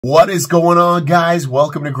What is going on, guys?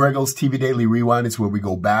 Welcome to Grego's TV Daily Rewind. It's where we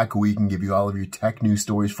go back a week and give you all of your tech news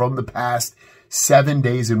stories from the past 7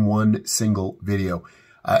 days in one single video.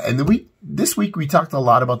 This week we talked a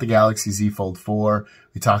lot about the Galaxy Z Fold 4.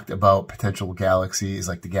 We talked about potential galaxies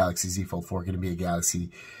like the Galaxy Z Fold 4 going to be a Galaxy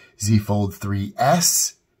Z Fold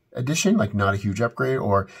 3S edition, like not a huge upgrade.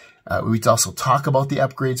 Or we also talk about the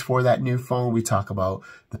upgrades for that new phone. We talk about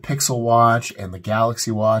the Pixel Watch and the Galaxy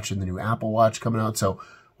Watch and the new Apple Watch coming out. So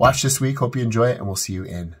watch this week. Hope you enjoy it, and we'll see you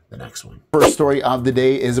in the next one. First story of the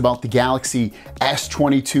day is about the Galaxy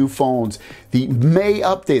S22 phones. The May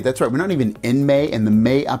update, that's right, we're not even in May, and the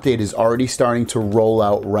May update is already starting to roll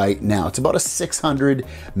out right now. It's about a 600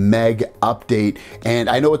 meg update, and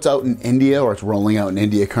I know it's out in India, or it's rolling out in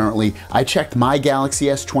India currently. I checked my Galaxy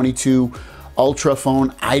S22 Ultra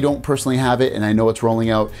phone. I don't personally have it, and I know it's rolling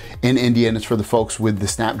out in India, and it's for the folks with the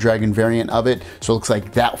Snapdragon variant of it. So it looks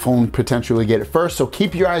like that phone potentially get it first. So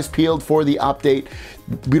keep your eyes peeled for the update.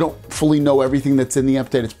 We don't fully know everything that's in the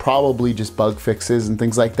update. It's probably just bug fixes and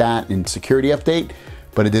things like that and security update,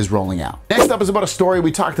 but it is rolling out. Next up is about a story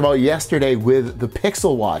we talked about yesterday with the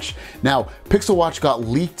Pixel Watch. Now, Pixel Watch got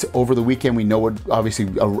leaked over the weekend. We know it, obviously,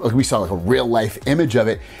 we saw like a real life image of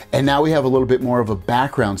it, and now we have a little bit more of a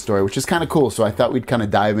background story, which is kind of cool. So I thought we'd kind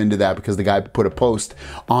of dive into that because the guy put a post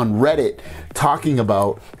on Reddit talking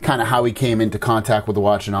about kind of how he came into contact with the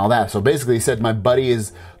watch and all that. So basically he said, my buddy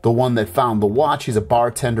is the one that found the watch. He's a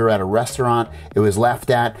bartender at a restaurant it was left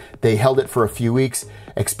at. They held it for a few weeks,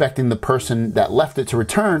 expecting the person that left it to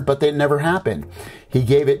return, but that never happened. He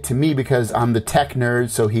gave it to me because I'm the tech nerd,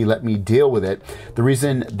 so he let me deal with it. The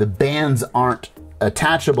reason the bands aren't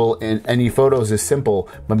attachable in any photos is simple.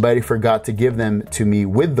 My buddy forgot to give them to me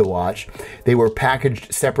with the watch. They were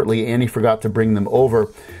packaged separately and he forgot to bring them over,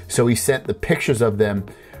 so he sent the pictures of them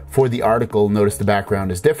for the article. Notice the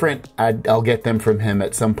background is different. I'll get them from him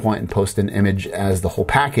at some point and post an image as the whole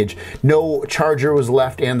package. No charger was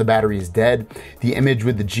left and the battery is dead. The image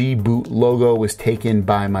with the G Boot logo was taken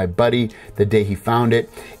by my buddy the day he found it.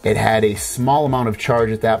 It had a small amount of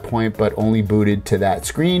charge at that point, but only booted to that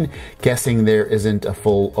screen. Guessing there isn't a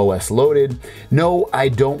full OS loaded. No, I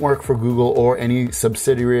don't work for Google or any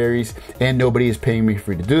subsidiaries, and nobody is paying me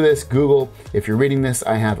for to do this. Google, if you're reading this,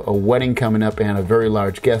 I have a wedding coming up and a very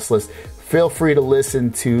large guest list. Feel free to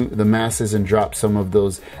listen to the masses and drop some of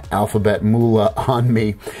those alphabet moolah on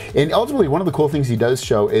me. And ultimately, one of the cool things he does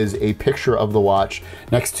show is a picture of the watch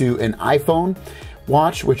next to an iPhone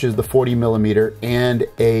watch, which is the 40 millimeter, and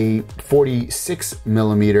a 46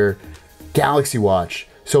 millimeter Galaxy watch.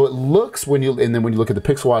 So it looks, when you look at the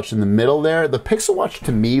Pixel Watch in the middle there, the Pixel Watch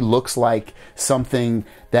to me looks like something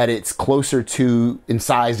that it's closer to, in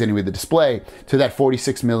size anyway, the display, to that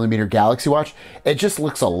 46 millimeter Galaxy Watch. It just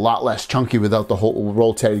looks a lot less chunky without the whole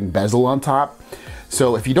rotating bezel on top.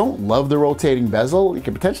 So if you don't love the rotating bezel, you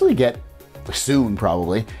can potentially get, soon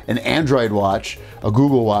probably, an Android watch, a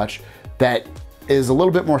Google watch, that is a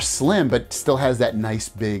little bit more slim, but still has that nice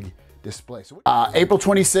big display. So, April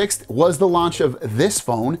 26th was the launch of this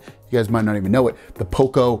phone. You guys might not even know it, the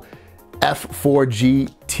Poco F4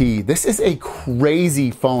 GT. This is a crazy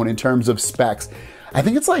phone in terms of specs. I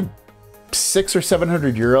think it's like 600 or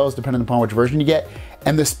 700 euros, depending upon which version you get.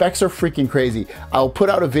 And the specs are freaking crazy. I'll put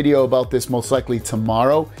out a video about this most likely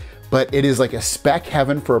tomorrow, but it is like a spec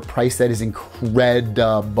heaven for a price that is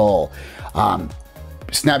incredible.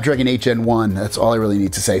 Snapdragon 8 Gen 1, that's all I really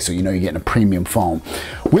need to say, so you know you're getting a premium phone.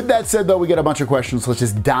 With that said, though, we got a bunch of questions, so let's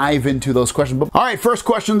just dive into those questions. All right, first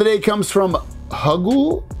question of the day comes from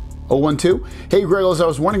Hugul012. Hey, Gregos, I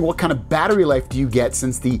was wondering what kind of battery life do you get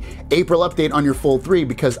since the April update on your Fold 3,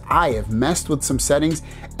 because I have messed with some settings,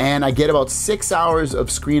 and I get about 6 hours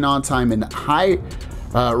of screen on time and high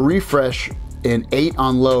refresh and 8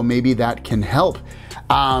 on low. Maybe that can help.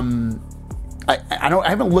 I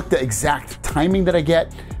haven't looked at exact timing that I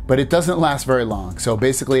get, but it doesn't last very long. So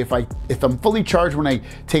basically, if I'm fully charged when I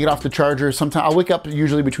take it off the charger, sometimes I'll wake up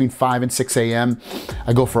usually between 5 and 6 a.m.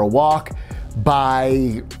 I go for a walk.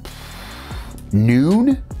 By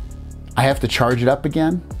noon, I have to charge it up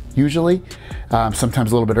again, usually.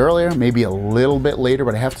 Sometimes a little bit earlier, maybe a little bit later,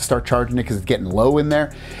 but I have to start charging it because it's getting low in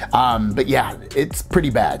there. But yeah, it's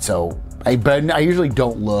pretty bad. So I usually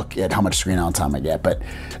don't look at how much screen on time I get, but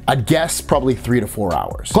I'd guess probably 3 to 4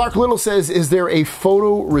 hours. Clark Little says, is there a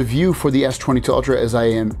photo review for the S22 Ultra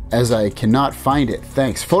as I cannot find it?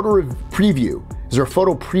 Thanks. Photo preview. Is there a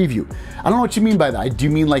photo preview? I don't know what you mean by that. Do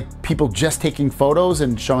you mean like people just taking photos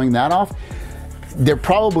and showing that off? There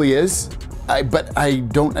probably is, but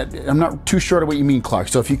I'm not too sure of what you mean, Clark.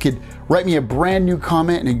 So if you could write me a brand new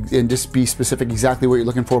comment and just be specific exactly what you're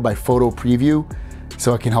looking for by photo preview,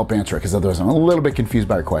 so I can help answer it, because otherwise I'm a little bit confused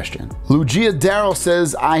by your question. Lugia Darrell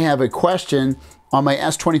says, I have a question. On my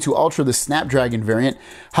S22 Ultra, the Snapdragon variant,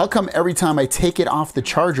 how come every time I take it off the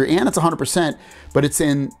charger, and it's 100%, but it's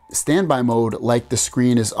in standby mode like the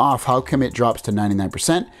screen is off, how come it drops to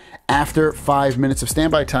 99% after 5 minutes of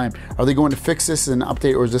standby time? Are they going to fix this in an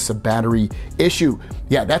update, or is this a battery issue?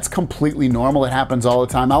 Yeah, that's completely normal. It happens all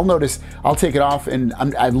the time. I'll notice, I'll take it off, and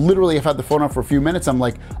I literally have had the phone off for a few minutes, I'm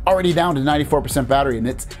like already down to 94% battery, and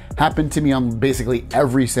it's happened to me on basically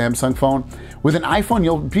every Samsung phone. With an iPhone,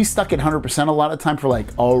 you'll be stuck at 100% a lot of time for like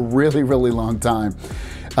a really, really long time.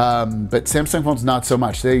 But Samsung phones, not so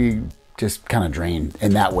much. They just kind of drain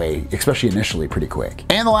in that way, especially initially, pretty quick.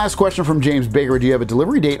 And the last question from James Baker, do you have a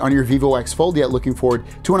delivery date on your Vivo X Fold yet? Looking forward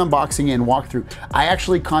to an unboxing and walkthrough. I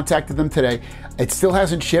actually contacted them today. It still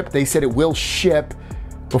hasn't shipped. They said it will ship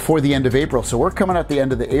before the end of April. So we're coming at the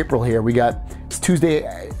end of the April here. It's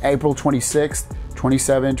Tuesday, April 26th,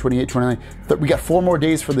 27, 28, 29. We got 4 more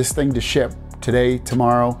days for this thing to ship. Today,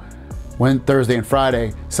 tomorrow, Thursday and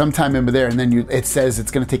Friday, sometime in there, and then it says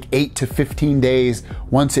it's going to take 8 to 15 days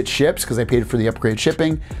once it ships, because I paid for the upgrade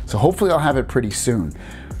shipping. So hopefully I'll have it pretty soon.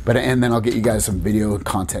 And then I'll get you guys some video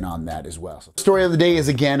content on that as well. So the story of the day is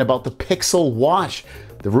again about the Pixel Watch.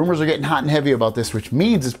 The rumors are getting hot and heavy about this, which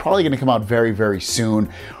means it's probably going to come out very, very soon,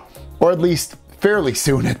 or at least fairly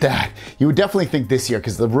soon at that. You would definitely think this year,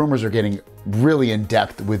 because the rumors are getting really in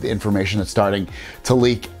depth with information that's starting to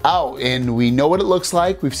leak out, and we know what it looks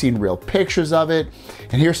like. We've seen real pictures of it,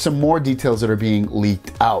 and here's some more details that are being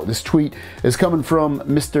leaked out. This tweet is coming from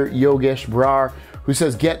Mr. Yogesh Brar, who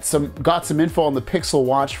says, got some info on the Pixel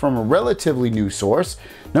Watch from a relatively new source.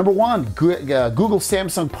 Number one, Google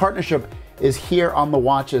Samsung partnership is here on the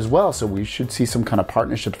watch as well. So we should see some kind of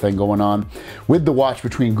partnership thing going on with the watch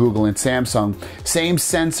between Google and Samsung. Same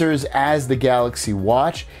sensors as the Galaxy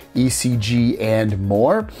Watch, ECG and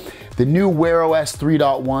more. The new Wear OS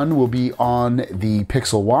 3.1 will be on the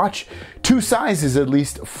Pixel Watch. 2 sizes, at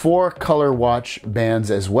least 4 color watch bands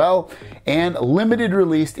as well, and limited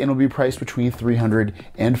released, and will be priced between $300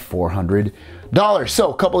 and $400.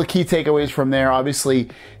 So a couple of key takeaways from there. Obviously,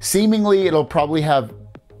 seemingly it'll probably have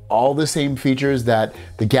all the same features that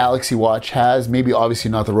the Galaxy Watch has, maybe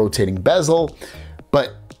obviously not the rotating bezel,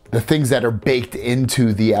 but the things that are baked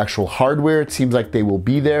into the actual hardware, it seems like they will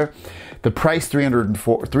be there. The price, $300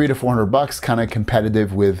 to $400, kind of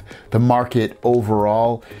competitive with the market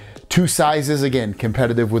overall. 2 sizes, again,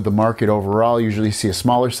 competitive with the market overall. Usually see a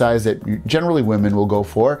smaller size that generally women will go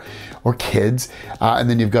for, or kids. And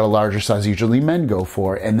then you've got a larger size usually men go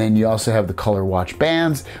for. And then you also have the color watch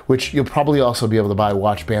bands, which you'll probably also be able to buy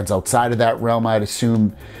watch bands outside of that realm, I'd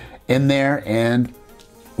assume, in there. And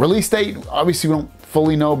release date, obviously we don't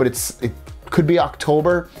fully know, but it could be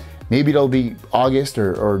October. Maybe it'll be August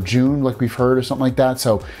or June, like we've heard, or something like that.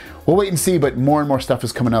 So we'll wait and see, but more and more stuff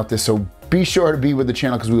is coming out this, so be sure to be with the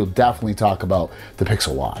channel, because we will definitely talk about the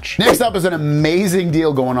Pixel Watch. Next up is an amazing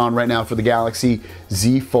deal going on right now for the Galaxy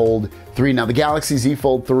Z Fold 3. Now, the Galaxy Z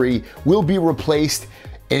Fold 3 will be replaced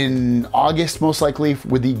in August, most likely,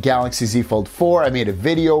 with the Galaxy Z Fold 4. I made a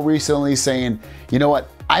video recently saying, you know what,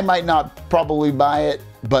 I might not probably buy it,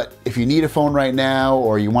 but if you need a phone right now,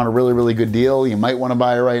 or you want a really, really good deal, you might want to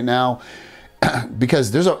buy it right now, because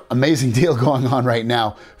there's an amazing deal going on right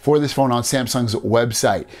now for this phone on Samsung's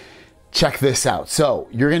website. Check this out. So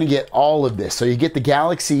you're going to get all of this. So you get the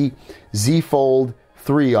Galaxy Z Fold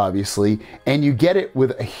 3, obviously, and you get it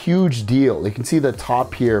with a huge deal. You can see the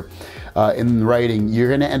top here in writing. You're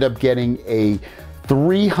going to end up getting a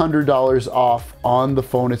 $300 off on the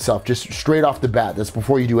phone itself, just straight off the bat. That's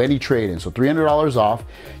before you do any trade-in. So $300 off.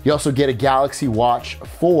 You also get a Galaxy Watch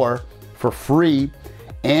 4 for free,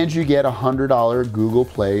 and you get a $100 Google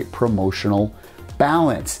Play promotional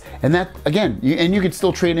balance. And that, again, you can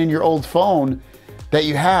still trade in your old phone that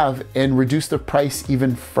you have and reduce the price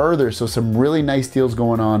even further. So some really nice deals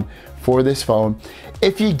going on for this phone.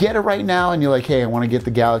 If you get it right now and you're like, hey, I want to get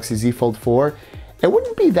the Galaxy Z Fold 4, it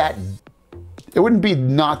wouldn't be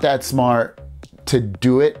not that smart to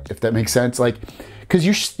do it, if that makes sense. Like, because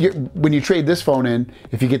when you trade this phone in,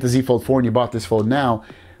 if you get the Z Fold 4 and you bought this phone now,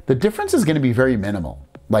 the difference is going to be very minimal.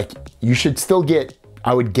 Like, you should still get,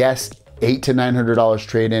 I would guess, $800 to $900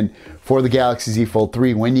 trade in for the Galaxy Z Fold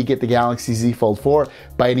 3 when you get the Galaxy Z Fold 4,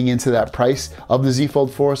 biting into that price of the Z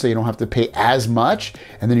Fold 4, so you don't have to pay as much,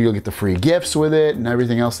 and then you'll get the free gifts with it and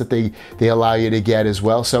everything else that they allow you to get as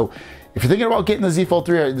well. So if you're thinking about getting the Z Fold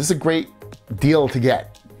 3, this is a great deal to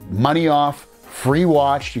get. Money off, free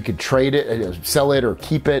watch, you could trade it, sell it, or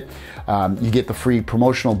keep it. You get the free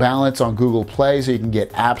promotional balance on Google Play, so you can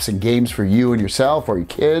get apps and games for you and yourself or your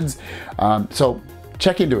kids. So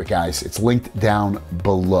check into it, guys. It's linked down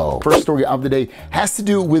below. First story of the day has to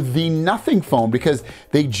do with the Nothing phone because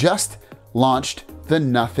they just launched the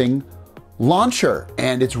Nothing launcher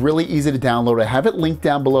and it's really easy to download. I have it linked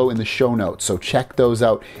down below in the show notes, so check those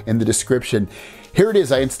out in the description. Here it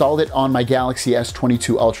is. I installed it on my Galaxy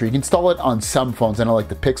S22 Ultra. You can install it on some phones. I know, like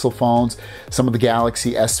the Pixel phones, some of the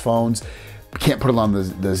Galaxy S phones. You can't put it on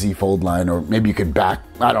the Z Fold line, or maybe you can I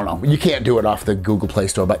don't know. You can't do it off the Google Play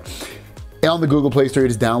Store, but on the Google Play Store, you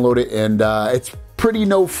just download it and it's pretty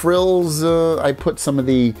no frills. I put some of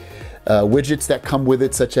the widgets that come with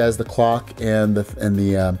it, such as the clock and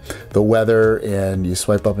the weather, and you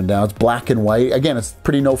swipe up and down. It's black and white. Again, it's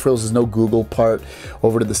pretty no frills. There's no Google part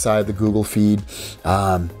over to the side, the Google feed.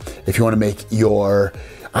 If you want to make your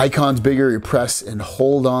icons bigger, you press and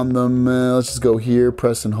hold on them. Let's just go here,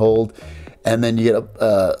 press and hold, and then you get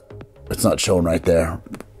it's not showing right there.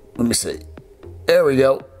 Let me see. There we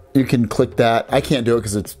go. You can click that. I can't do it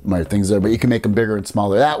because it's my things there, but you can make them bigger and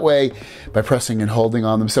smaller that way by pressing and holding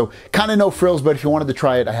on them. So kind of no frills, but if you wanted to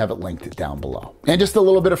try it, I have it linked down below. And just a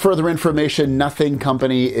little bit of further information, Nothing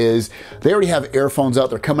company they already have earphones out.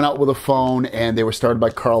 They're coming out with a phone, and they were started by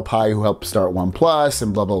Carl Pye, who helped start OnePlus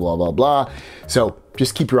and blah, blah, blah, blah, blah. So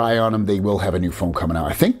just keep your eye on them. They will have a new phone coming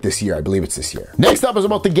out. I think this year. I believe it's this year. Next up is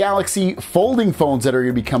about the Galaxy folding phones that are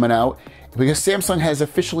going to be coming out, because Samsung has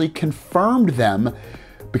officially confirmed them,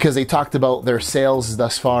 because they talked about their sales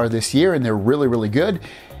thus far this year, and they're really, really good.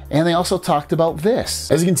 And they also talked about this.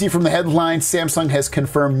 As you can see from the headline, Samsung has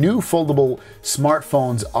confirmed new foldable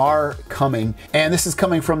smartphones are coming. And this is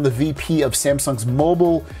coming from the VP of Samsung's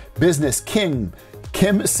mobile business, Kim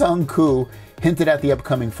Sung-koo, hinted at the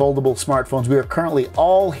upcoming foldable smartphones. We are currently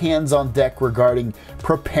all hands on deck regarding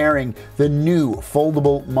preparing the new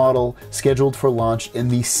foldable model scheduled for launch in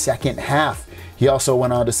the second half. He also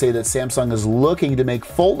went on to say that Samsung is looking to make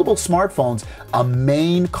foldable smartphones a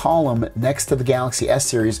main column next to the Galaxy S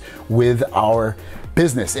series with our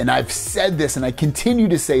business. And I've said this, and I continue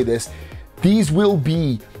to say this, these will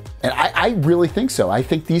be, and I really think so, I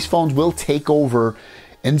think these phones will take over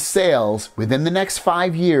in sales within the next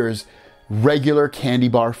 5 years, regular candy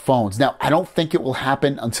bar phones. Now, I don't think it will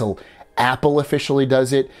happen until Apple officially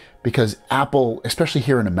does it, because Apple, especially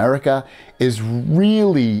here in America, is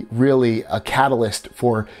really, really a catalyst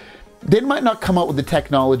for, they might not come out with the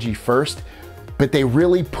technology first, but they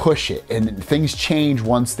really push it, and things change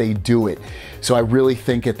once they do it. So I really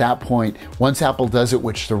think at that point, once Apple does it,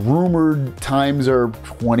 which the rumored times are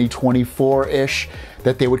 2024-ish,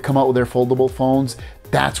 that they would come out with their foldable phones,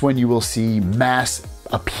 that's when you will see mass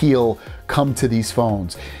appeal come to these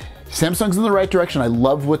phones. Samsung's in the right direction. I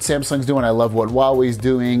love what Samsung's doing. I love what Huawei's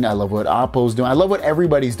doing. I love what Oppo's doing. I love what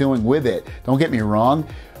everybody's doing with it. Don't get me wrong,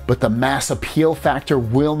 but the mass appeal factor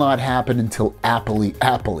will not happen until Apple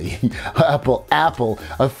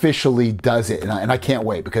officially does it. And I can't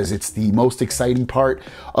wait, because it's the most exciting part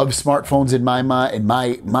of smartphones in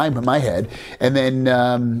my head. And then,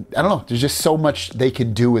 I don't know, there's just so much they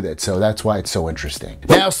can do with it. So that's why it's so interesting.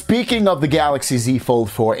 Now, speaking of the Galaxy Z Fold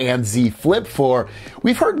 4 and Z Flip 4,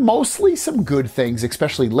 we've heard mostly some good things,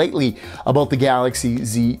 especially lately, about the Galaxy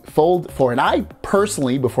Z Fold 4. And I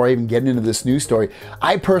personally, before I even get into this news story,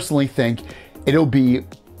 I personally think it'll be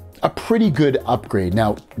a pretty good upgrade.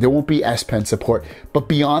 Now, there won't be S Pen support, but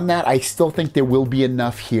beyond that, I still think there will be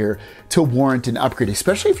enough here to warrant an upgrade,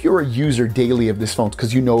 especially if you're a user daily of this phone,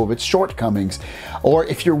 because you know of its shortcomings. Or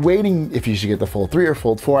if you're waiting, if you should get the Fold 3 or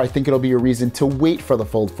Fold 4, I think it'll be a reason to wait for the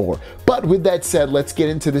Fold 4. But with that said, let's get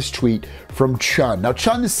into this tweet from Chun. Now,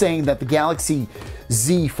 Chun is saying that the Galaxy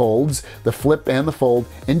Z Folds, the Flip and the Fold,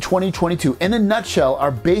 in 2022, in a nutshell,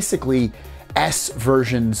 are basically S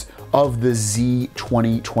versions of the Z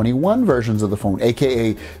 2021 versions of the phone,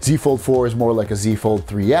 aka Z Fold 4 is more like a Z Fold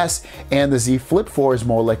 3S, and the Z Flip 4 is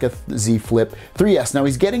more like a Z Flip 3S. Now,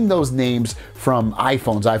 he's getting those names from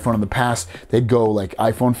iPhones. iPhone in the past, they'd go like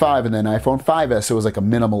iPhone 5 and then iPhone 5S, so it was like a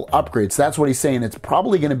minimal upgrade. So that's what he's saying. It's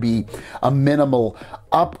probably going to be a minimal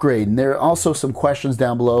upgrade. And there are also some questions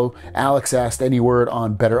down below. Alex asked, any word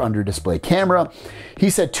on better under-display camera? He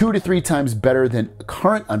said 2 to 3 times better than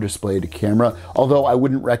current under-display camera, although I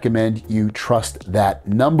wouldn't recommend you trust that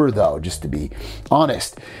number though, just to be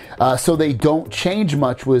honest. So they don't change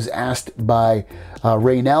much was asked by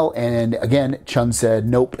Raynell, and again, Chun said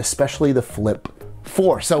nope, especially the Flip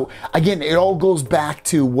 4. So again, it all goes back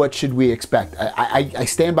to what should we expect. I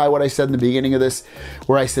stand by what I said in the beginning of this,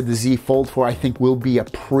 where I said the Z Fold 4 I think will be a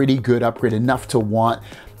pretty good upgrade, enough to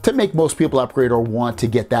make most people upgrade or want to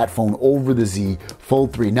get that phone over the Z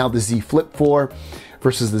Fold 3. Now the Z Flip 4,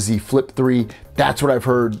 versus the Z Flip 3. That's what I've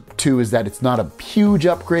heard too, is that it's not a huge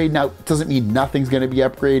upgrade. Now, it doesn't mean nothing's gonna be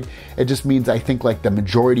upgrade. It just means I think like the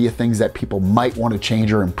majority of things that people might wanna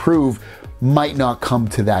change or improve might not come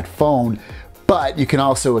to that phone. But you can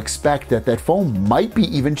also expect that that phone might be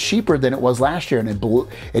even cheaper than it was last year. And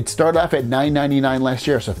it started off at $999 last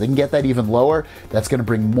year. So if they can get that even lower, that's gonna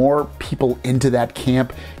bring more people into that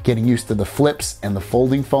camp, getting used to the flips and the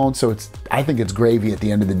folding phone. So I think it's gravy at the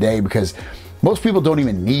end of the day, because most people don't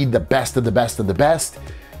even need the best of the best of the best.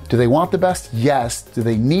 Do they want the best? Yes. Do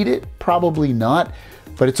they need it? Probably not.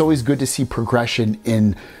 But it's always good to see progression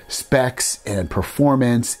in specs and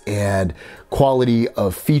performance and quality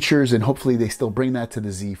of features, and hopefully they still bring that to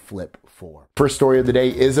the Z Flip 4. First story of the day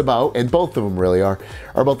is about, and both of them really are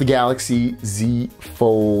about the Galaxy Z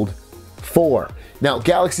Fold 4. Now,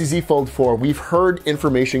 Galaxy Z Fold 4, we've heard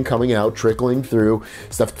information coming out, trickling through,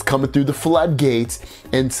 stuff coming through the floodgates,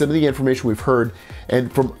 and some of the information we've heard,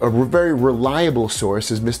 and from a very reliable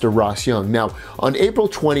source, is Mr. Ross Young. Now, on April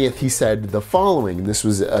 20th, he said the following. This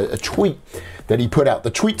was a tweet that he put out.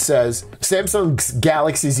 The tweet says, Samsung's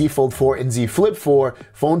Galaxy Z Fold 4 and Z Flip 4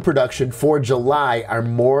 phone production for July are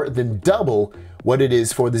more than double what it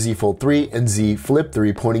is for the Z Fold 3 and Z Flip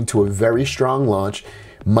 3, pointing to a very strong launch.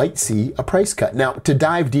 Might see a price cut. Now, to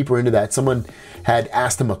dive deeper into that, someone had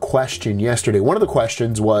asked him a question yesterday. One of the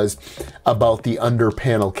questions was about the under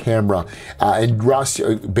panel camera, and Ross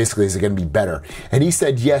basically, is it going to be better? And he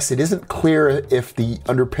said, yes, it isn't clear if the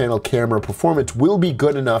under panel camera performance will be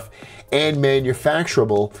good enough and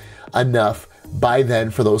manufacturable enough by then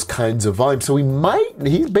for those kinds of volumes. So we might,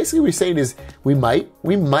 he's basically what he's saying is we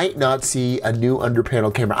might not see a new under panel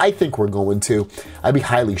camera. I think we're going to. I'd be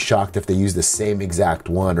highly shocked if they use the same exact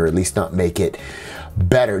one, or at least not make it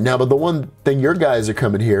better. Now, but the one thing your guys are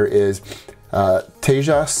coming here is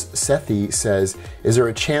Tejas Sethi says, is there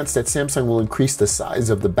a chance that Samsung will increase the size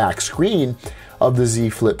of the back screen of the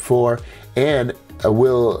Z Flip 4, and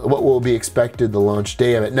what will be expected the launch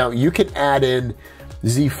day of it? Now, you can add in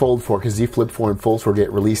Z Fold 4, because Z Flip 4 and Fold 4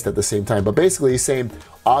 get released at the same time. But basically, he's saying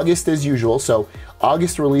August as usual. So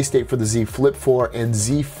August release date for the Z Flip 4 and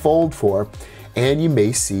Z Fold 4. And you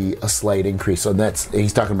may see a slight increase. So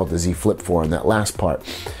he's talking about the Z Flip 4 in that last part.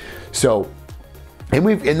 So,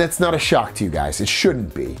 and that's not a shock to you guys. It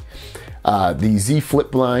shouldn't be. The Z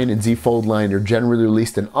Flip line and Z Fold line are generally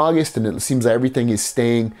released in August, and it seems like everything is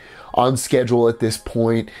staying on schedule at this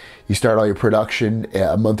point. You start all your production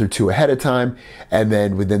a month or two ahead of time, and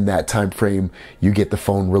then within that time frame, you get the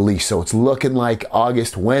phone released. So it's looking like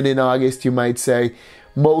August. When in August, you might say?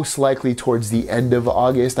 Most likely towards the end of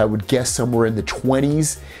August. I would guess somewhere in the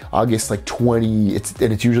 20s. August like 20,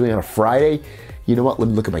 and it's usually on a Friday. You know what? Let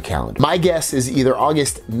me look at my calendar. My guess is either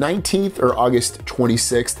August 19th or August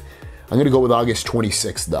 26th. I'm gonna go with August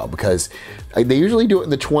 26th though, because they usually do it in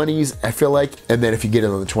the 20s, I feel like, and then if you get it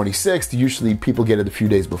on the 26th, usually people get it a few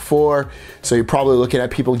days before, so you're probably looking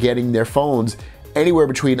at people getting their phones anywhere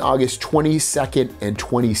between August 22nd and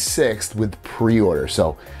 26th with pre-order.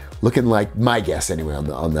 So looking like, my guess anyway,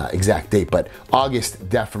 on the exact date, but August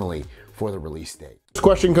definitely for the release date. This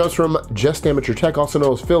question comes from Just Amateur Tech, also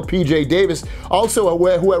known as Phil PJ Davis, also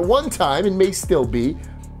who at one time, and may still be,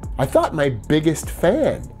 I thought, my biggest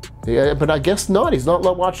fan. Yeah, but I guess not. He's not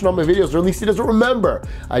watching all my videos, or at least he doesn't remember.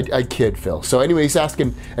 I kid, Phil. So anyway, he's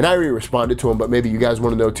asking, and I already responded to him, but maybe you guys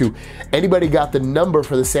want to know too. Anybody got the number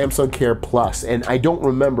for the Samsung Care Plus? And I don't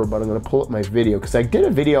remember, but I'm going to pull up my video, because I did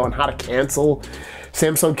a video on how to cancel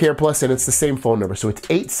Samsung Care Plus, and it's the same phone number. So it's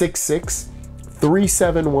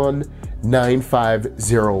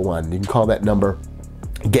 866-371-9501. You can call that number.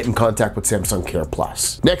 Get in contact with Samsung Care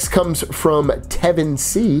Plus. Next comes from Tevin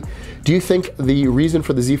C. Do you think the reason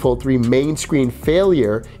for the Z Fold 3 main screen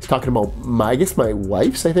failure, he's talking about my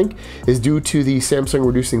wife's, I think, is due to the Samsung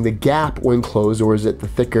reducing the gap when closed, or is it the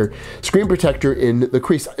thicker screen protector in the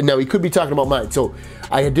crease? Now, he could be talking about mine. So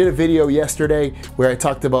I did a video yesterday where I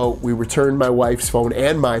talked about, we returned my wife's phone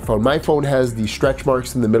and my phone. My phone has the stretch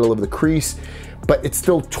marks in the middle of the crease, but it's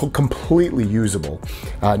still completely usable.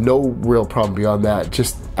 No real problem beyond that.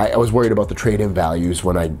 Just, I was worried about the trade-in values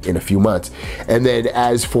in a few months. And then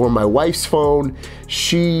as for my wife's phone,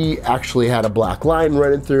 she actually had a black line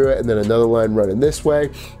running through it, and then another line running this way.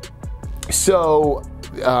 So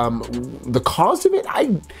the cause of it,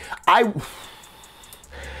 I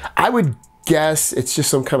would guess it's just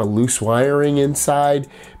some kind of loose wiring inside.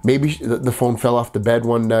 Maybe the phone fell off the bed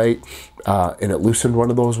one night and it loosened one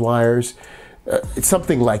of those wires. It's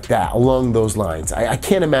something like that, along those lines. I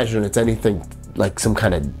can't imagine it's anything like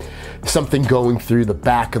something going through the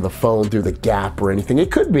back of the phone, through the gap or anything.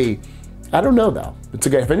 It could be. I don't know though. It's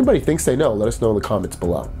okay. If anybody thinks they know, let us know in the comments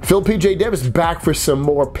below. Phil PJ Davis back for some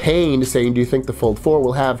more pain, saying, do you think the Fold 4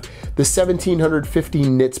 will have the 1750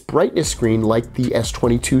 nits brightness screen like the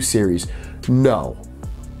S22 series? No.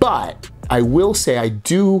 But I will say I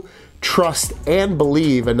do trust and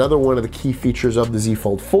believe another one of the key features of the Z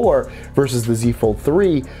Fold 4 versus the Z Fold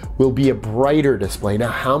 3 will be a brighter display. Now,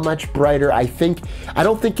 how much brighter? I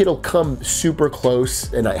don't think it'll come super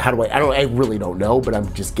close, and I really don't know, but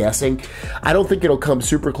I'm just guessing. I don't think it'll come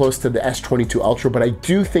super close to the S22 Ultra, but I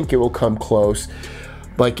do think it will come close.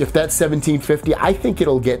 Like if that's 1750, I think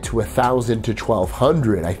it'll get to 1000 to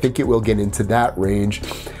 1200. I think it will get into that range.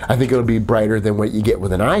 I think it'll be brighter than what you get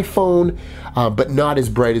with an iPhone, but not as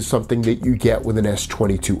bright as something that you get with an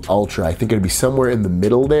S22 Ultra. I think it'll be somewhere in the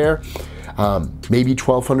middle there. Maybe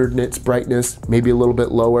 1200 nits brightness, maybe a little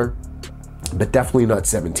bit lower, but definitely not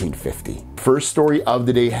 1750. First story of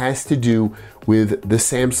the day has to do with the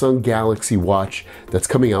Samsung Galaxy Watch that's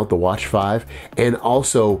coming out, the Watch 5, and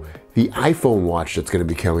also the iPhone watch that's going to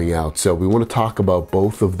be coming out. So we want to talk about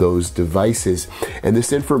both of those devices. And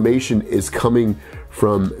this information is coming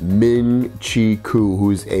from Min Chi Koo,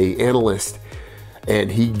 who's an analyst,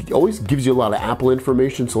 and he always gives you a lot of Apple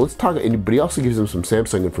information. So let's talk, but he also gives them some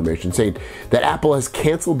Samsung information, saying that Apple has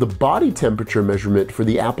canceled the body temperature measurement for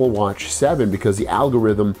the Apple Watch 7 because the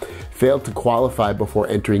algorithm failed to qualify before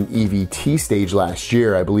entering EVT stage last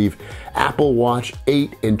year. I believe Apple Watch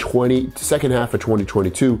 8 in second half of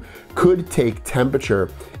 2022 could take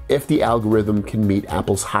temperature if the algorithm can meet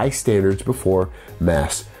Apple's high standards before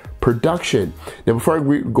mass production. Now, before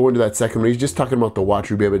I go into that second one, he's just talking about the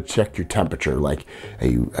watch. You'll be able to check your temperature, like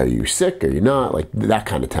are you sick, are you not, like that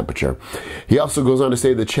kind of temperature. He also goes on to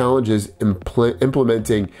say the challenge is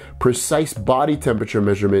implementing precise body temperature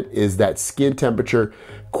measurement is that skin temperature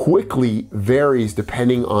quickly varies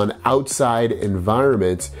depending on outside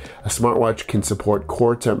environments. A smartwatch can support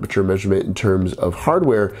core temperature measurement in terms of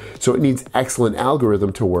hardware, so it needs excellent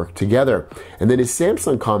algorithm to work together. And then his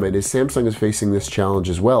Samsung comment is Samsung is facing this challenge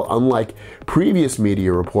as well. Unlike previous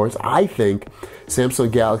media reports, I think Samsung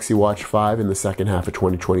Galaxy Watch 5 in the second half of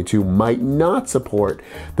 2022 might not support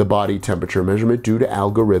the body temperature measurement due to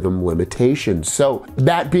algorithm limitations. So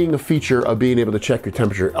that being a feature of being able to check your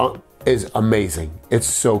temperature is amazing. It's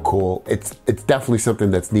so cool. It's definitely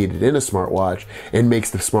something that's needed in a smartwatch and makes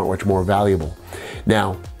the smartwatch more valuable.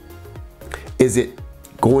 Now, is it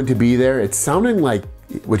going to be there? It's sounding like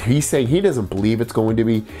what he's saying, he doesn't believe it's going to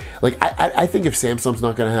be. Like, I think if Samsung's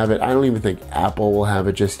not going to have it, I don't even think Apple will have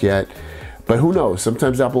it just yet. But who knows?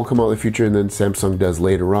 Sometimes Apple will come out in the future and then Samsung does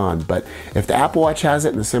later on. But if the Apple Watch has it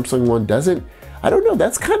and the Samsung one doesn't, I don't know.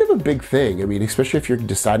 That's kind of a big thing. I mean, especially if you're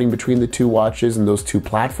deciding between the two watches and those two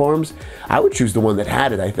platforms, I would choose the one that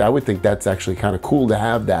had it. I would think that's actually kind of cool to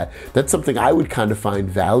have that. That's something I would kind of find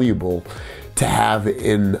valuable to have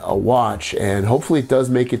in a watch, and hopefully it does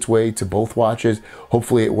make its way to both watches.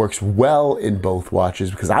 Hopefully it works well in both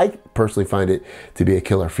watches, because I personally find it to be a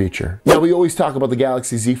killer feature. Now, we always talk about the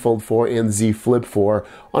Galaxy Z Fold 4 and Z Flip 4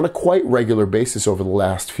 on a quite regular basis over the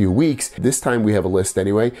last few weeks. This time we have a list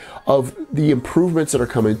anyway of the improvements that are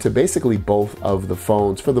coming to basically both of the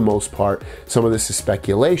phones for the most part. Some of this is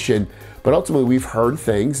speculation, but ultimately we've heard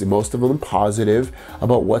things, and most of them positive,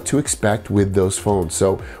 about what to expect with those phones.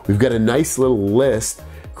 So we've got a nice little list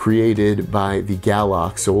created by the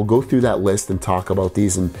Galox. So we'll go through that list and talk about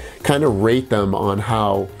these and kind of rate them on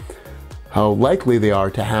how likely they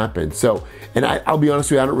are to happen. So, and I'll be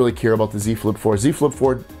honest with you, I don't really care about the Z Flip 4. Z Flip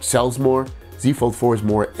 4 sells more. Z Fold 4 is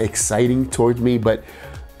more exciting towards me, but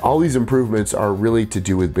all these improvements are really to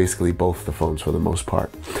do with basically both the phones for the most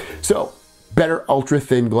part. So, better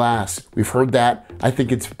ultra-thin glass. We've heard that. I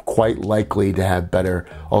think it's quite likely to have better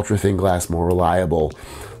ultra-thin glass, more reliable,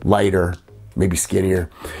 lighter, maybe skinnier.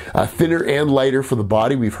 Thinner and lighter for the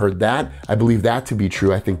body. We've heard that. I believe that to be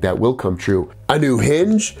true. I think that will come true. A new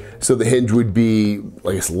hinge. So the hinge would be,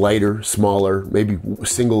 I guess, lighter, smaller, maybe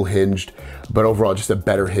single hinged, but overall just a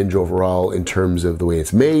better hinge overall in terms of the way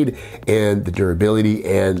it's made and the durability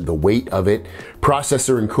and the weight of it.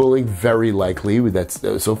 Processor and cooling, very likely. That's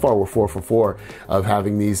so far we're 4 for 4 of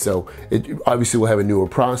having these. So it obviously will have a newer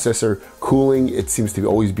processor. Cooling, it seems to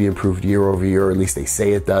always be improved year over year, or at least they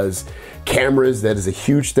say it does. Cameras, that is a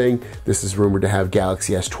huge thing. This is rumored to have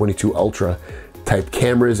Galaxy S22 Ultra type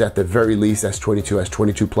cameras at the very least, S22,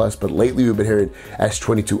 S22 Plus, but lately we've been hearing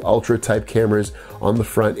S22 Ultra type cameras on the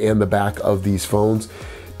front and the back of these phones.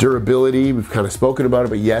 Durability, we've kind of spoken about it,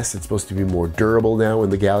 but yes, it's supposed to be more durable now in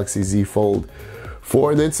the Galaxy Z Fold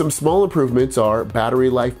 4. And then some small improvements are battery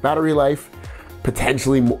life. Battery life,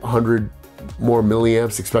 potentially 100 more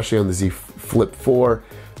milliamps, especially on the Z Flip 4.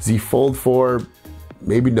 Z Fold 4,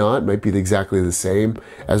 maybe not. Might be exactly the same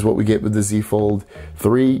as what we get with the Z Fold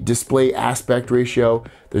 3. Display aspect ratio.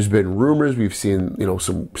 There's been rumors, we've seen, you know,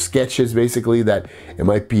 some sketches basically that it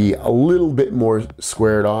might be a little bit more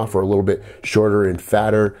squared off or a little bit shorter and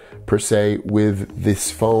fatter per se with this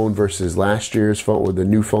phone versus last year's phone or the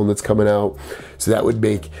new phone that's coming out. So that would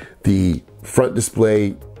make the front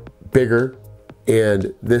display bigger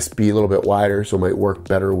and this be a little bit wider, so it might work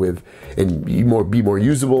better with and be more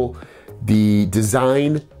usable. The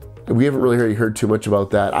design, we haven't really heard too much about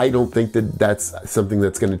that. I don't think that that's something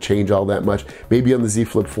that's going to change all that much. Maybe on the Z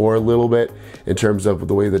Flip 4 a little bit in terms of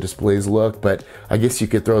the way the displays look, but I guess you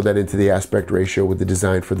could throw that into the aspect ratio with the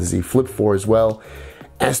design for the Z Flip 4 as well.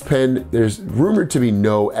 S Pen, there's rumored to be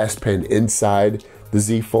no S Pen inside the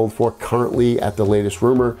Z Fold 4 currently at the latest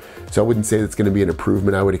rumor, so I wouldn't say that's going to be an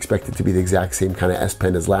improvement. I would expect it to be the exact same kind of S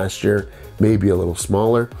Pen as last year, maybe a little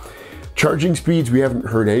smaller. Charging speeds, we haven't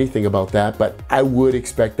heard anything about that, but I would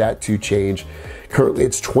expect that to change. Currently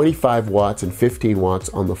it's 25 watts and 15 watts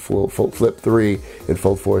on the Flip 3 and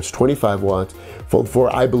Fold 4. It's 25 watts. Fold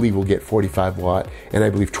 4 I believe will get 45 watt, and I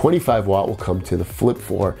believe 25 watt will come to the Flip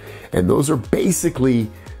 4, and those are basically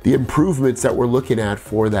the improvements that we're looking at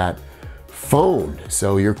for that phone.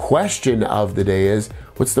 So your question of the day is,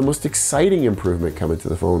 what's the most exciting improvement coming to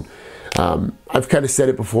the phone? I've kind of said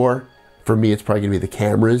it before. For me, it's probably gonna be the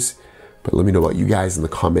cameras, but let me know about you guys in the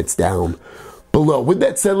comments down below. With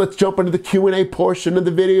that said, let's jump into the Q&A portion of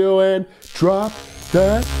the video and drop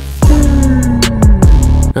that.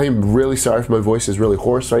 I'm really sorry if my voice is really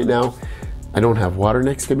hoarse right now. I don't have water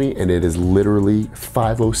next to me, and it is literally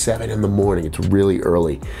 5:07 in the morning. It's really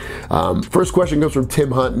early. First question comes from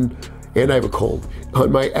Tim Hunton. And I have a cold.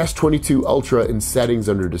 On my S22 Ultra in settings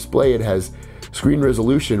under display, it has screen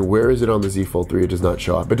resolution. Where is it on the Z Fold 3? It does not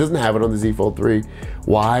show up. It doesn't have it on the Z Fold 3.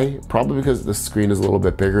 Why? Probably because the screen is a little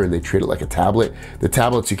bit bigger and they treat it like a tablet. The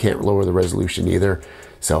tablets, you can't lower the resolution either.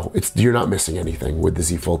 So you're not missing anything with the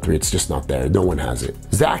Z Fold 3. It's just not there. No one has it.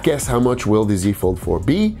 Zach asks, how much will the Z Fold 4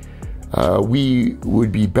 be? We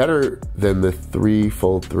would be better than the 3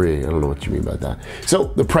 Fold 3. I don't know what you mean by that.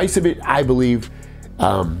 So the price of it, I believe,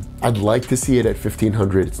 I'd like to see it at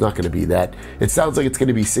 $1,500. It's not going to be that. It sounds like it's going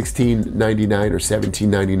to be $1,699 or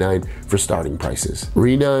 $1,799 for starting prices.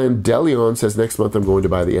 Rena and Delion says, next month I'm going to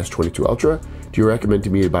buy the S22 Ultra. Do you recommend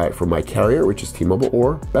to me to buy it from my carrier, which is T-Mobile,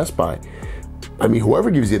 or Best Buy? I mean,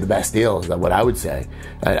 whoever gives you the best deal is what I would say.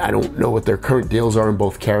 I don't know what their current deals are in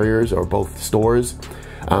both carriers or both stores.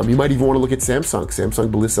 You might even want to look at Samsung.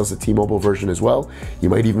 Samsung believes sells a T-Mobile version as well. You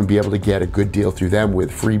might even be able to get a good deal through them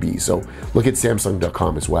with freebies. So look at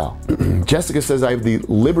Samsung.com as well. Jessica says, I have the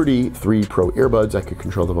Liberty 3 Pro earbuds. I could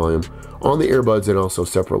control the volume on the earbuds and also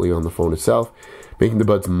separately on the phone itself, making the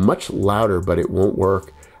buds much louder, but it won't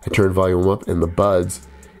work. I turn volume up and the buds,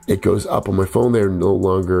 it goes up on my phone. They're no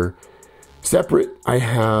longer separate. I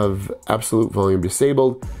have absolute volume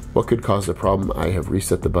disabled. What could cause the problem? I have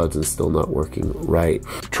reset the buds and still not working right.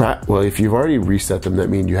 Well, if you've already reset them, that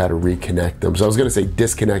means you had to reconnect them. So I was gonna say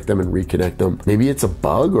disconnect them and reconnect them. Maybe it's a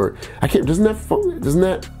bug, or I can't, doesn't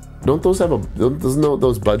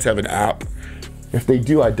those buds have an app? If they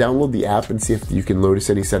do, I download the app and see if you can notice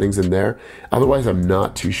any settings in there. Otherwise, I'm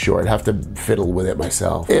not too sure. I'd have to fiddle with it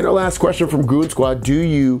myself. And our last question from Goon Squad, do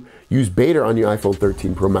you use beta on your iPhone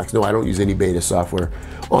 13 Pro Max? No, I don't use any beta software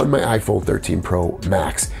on my iPhone 13 Pro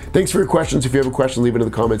Max. Thanks for your questions. If you have a question, leave it in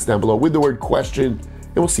the comments down below with the word question,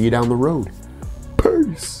 and we'll see you down the road.